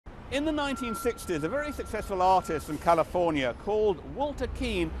In the 1960s, a very successful artist from California called Walter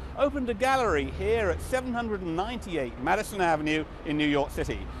Keane opened a gallery here at 798 Madison Avenue in New York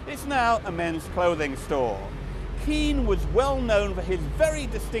City. It's now a men's clothing store. Keane was well known for his very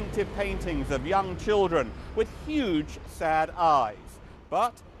distinctive paintings of young children with huge, sad eyes.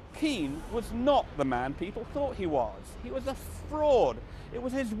 But Keane was not the man people thought he was. He was a fraud. It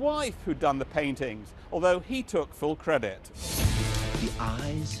was his wife who'd done the paintings, although he took full credit. The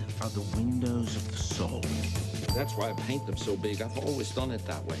eyes are the windows of the soul. That's why I paint them so big. I've always done it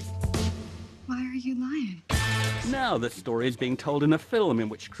that way. Why are you lying? Now the story is being told in a film in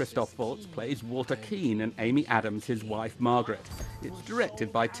which Christoph Waltz plays Walter Keane and Amy Adams, his wife Margaret. It's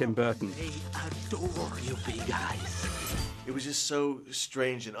directed by Tim Burton. They adore you big eyes. It was just so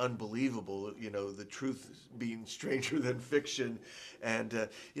strange and unbelievable, you know, the truth being stranger than fiction. And,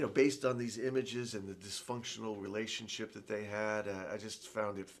 you know, based on these images and the dysfunctional relationship that they had, I just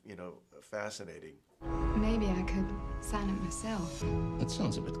found it, you know, fascinating. Maybe I could sign it myself. That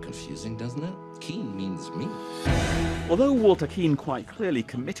sounds a bit confusing, doesn't it? Keane means me. Although Walter Keane quite clearly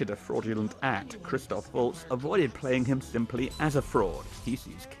committed a fraudulent act, Christoph Waltz avoided playing him simply as a fraud. He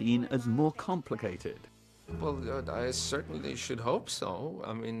sees Keane as more complicated. Well, I certainly should hope so.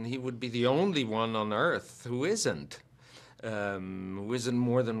 I mean, he would be the only one on Earth who isn't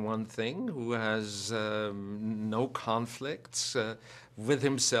more than one thing, who has no conflicts with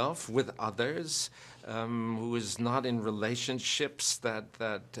himself, with others, who is not in relationships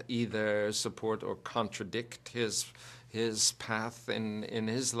that either support or contradict his path in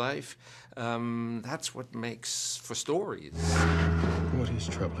his life. That's what makes for stories. What is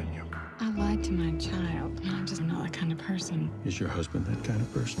troubling you? I lied to my child. I'm just not that kind of person. Is your husband that kind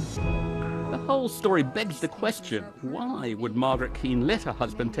of person? The whole story begs the question, why would Margaret Keane let her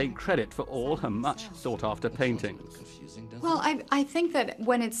husband take credit for all her much sought-after paintings? Well, I think that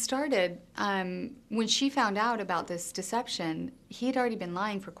when it started, when she found out about this deception, he'd already been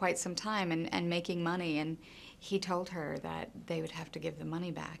lying for quite some time and making money, and he told her that they would have to give the money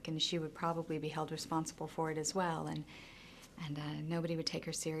back, and she would probably be held responsible for it as well, and nobody would take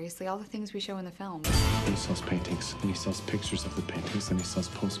her seriously. All the things we show in the film. He sells paintings, and he sells pictures of the paintings, and he sells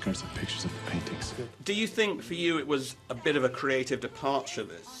postcards of pictures of the paintings. Do you think for you it was a bit of a creative departure,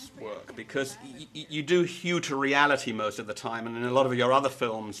 this work? Because you do hew to reality most of the time, and in a lot of your other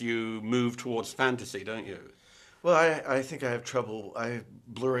films you move towards fantasy, don't you? Well, I think I have trouble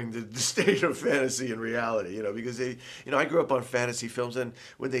blurring the state of fantasy and reality, you know, because I grew up on fantasy films, and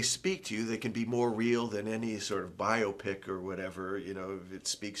when they speak to you, they can be more real than any sort of biopic or whatever, you know, if it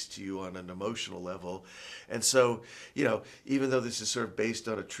speaks to you on an emotional level. And so, you know, even though this is sort of based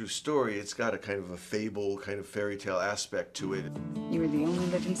on a true story, it's got a kind of a fable, kind of fairy tale aspect to it. You are the only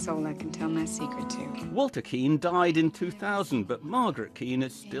living soul I can tell my secret to. Walter Keane died in 2000, but Margaret Keane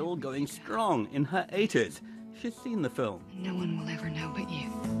is still going strong in her 80s. She's seen the film. No one will ever know but you.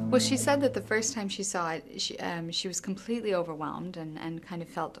 Well, she said that the first time she saw it, she was completely overwhelmed and kind of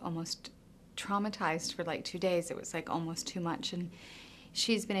felt almost traumatized for like 2 days. It was like almost too much. And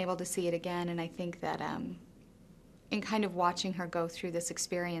she's been able to see it again, and I think that in kind of watching her go through this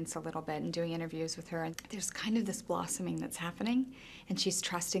experience a little bit and doing interviews with her, there's kind of this blossoming that's happening, and she's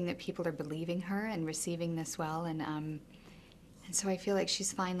trusting that people are believing her and receiving this well, and so I feel like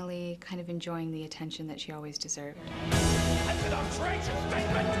she's finally kind of enjoying the attention that she always deserved. That's an outrageous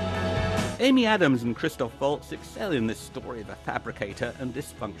statement! Amy Adams and Christoph Waltz excel in this story of a fabricator and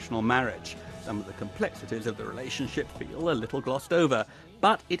dysfunctional marriage. Some of the complexities of the relationship feel a little glossed over,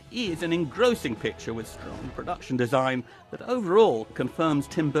 but it is an engrossing picture with strong production design that overall confirms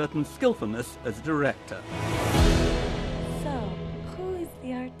Tim Burton's skillfulness as a director.